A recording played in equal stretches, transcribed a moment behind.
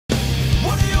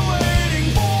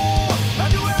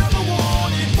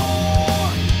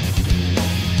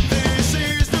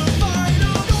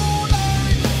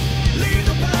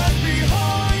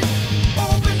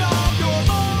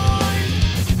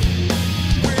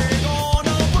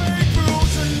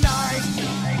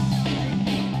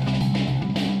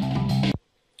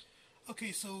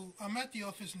at the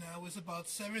office now. It's about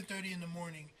 7:30 in the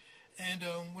morning, and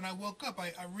when I woke up,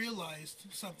 I realized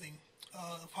something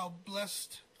of how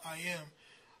blessed I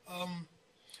am.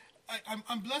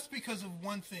 I'm blessed because of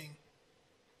one thing,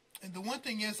 and the one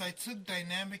thing is I took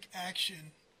dynamic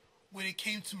action when it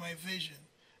came to my vision.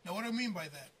 Now, what do I mean by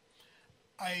that?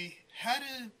 I had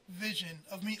a vision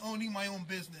of me owning my own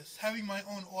business, having my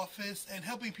own office, and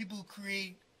helping people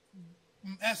create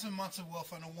massive amounts of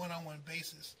wealth on a one-on-one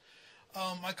basis.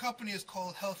 My company is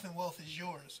called Health and Wealth is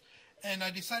Yours, and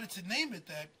I decided to name it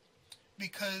that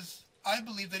because I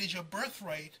believe that it's your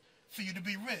birthright for you to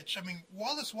be rich. I mean,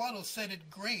 Wallace Waddle said it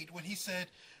great when he said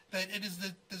that it is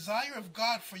the desire of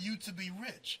God for you to be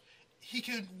rich. He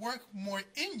can work more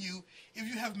in you if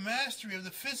you have mastery of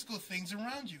the physical things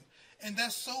around you. And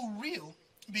that's so real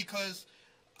because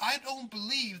I don't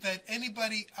believe that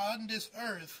anybody on this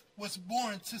earth was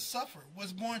born to suffer,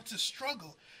 was born to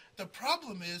struggle. The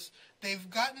problem is they've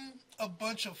gotten a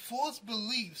bunch of false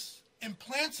beliefs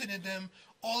implanted in them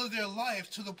all of their life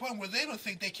to the point where they don't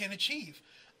think they can achieve.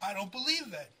 I don't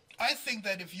believe that. I think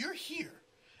that if you're here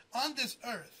on this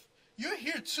earth, you're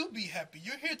here to be happy.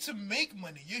 You're here to make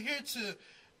money. You're here to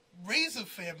raise a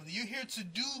family. You're here to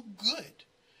do good.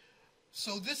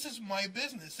 So this is my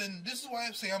business, and this is why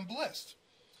I say I'm blessed,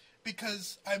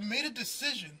 because I made a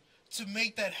decision to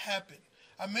make that happen.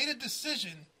 I made a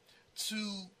decision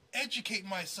to educate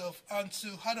myself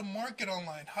onto how to market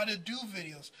online, how to do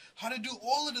videos, how to do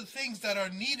all of the things that are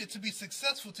needed to be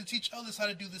successful, to teach others how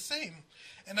to do the same.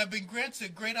 And I've been granted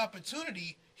a great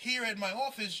opportunity here at my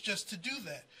office just to do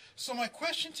that. So my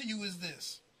question to you is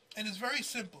this, and it's very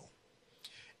simple.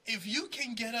 If you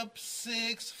can get up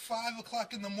 6, 5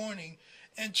 o'clock in the morning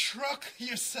and truck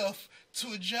yourself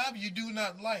to a job you do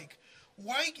not like,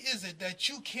 why is it that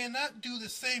you cannot do the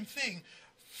same thing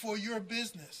for your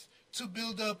business, to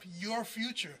build up your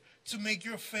future, to make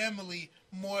your family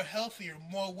more healthier,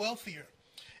 more wealthier?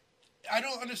 I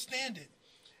don't understand it.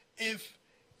 If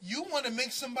you want to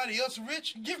make somebody else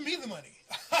rich, give me the money.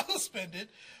 I'll spend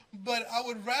it. But I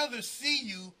would rather see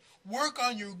you work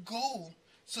on your goal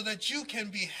so that you can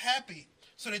be happy,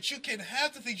 so that you can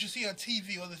have the things you see on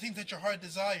TV or the things that your heart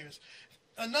desires.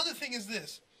 Another thing is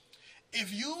this.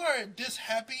 If you are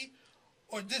dishappy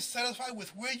or dissatisfied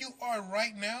with where you are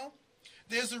right now,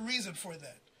 there's a reason for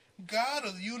that. God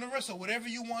or the universe or whatever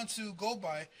you want to go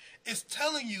by is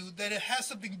telling you that it has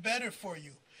something better for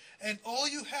you. And all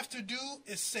you have to do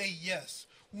is say yes.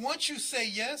 Once you say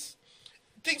yes,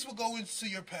 things will go into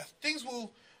your path. Things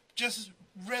will just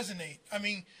resonate. I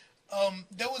mean,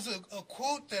 there was a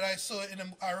quote that I saw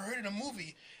I heard in a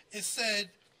movie. It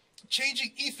said,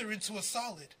 changing ether into a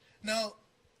solid. Now,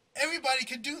 everybody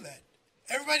could do that.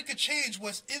 Everybody could change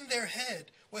what's in their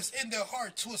head, what's in their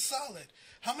heart to a solid.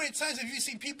 How many times have you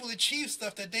seen people achieve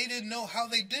stuff that they didn't know how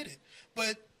they did it?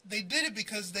 But they did it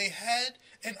because they had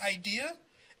an idea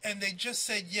and they just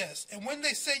said yes. And when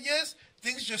they said yes,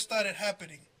 things just started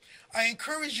happening. I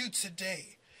encourage you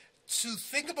today to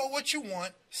think about what you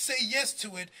want, say yes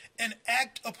to it, and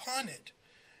act upon it.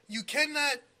 You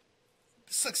cannot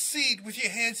succeed with your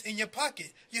hands in your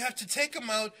pocket. You have to take them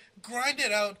out, grind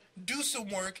it out, do some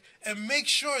work, and make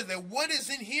sure that what is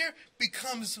in here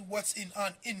becomes what's in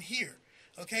here.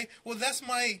 Okay? Well, that's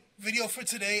my video for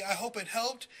today. I hope it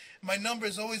helped. My number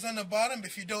is always on the bottom.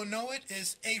 If you don't know it,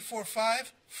 it's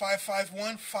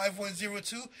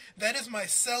 845-551-5102. That is my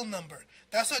cell number.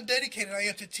 That's how dedicated I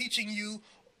am to teaching you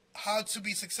how to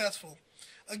be successful.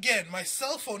 Again, my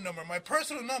cell phone number, my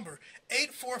personal number,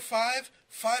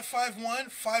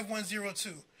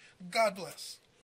 845-551-5102. God bless.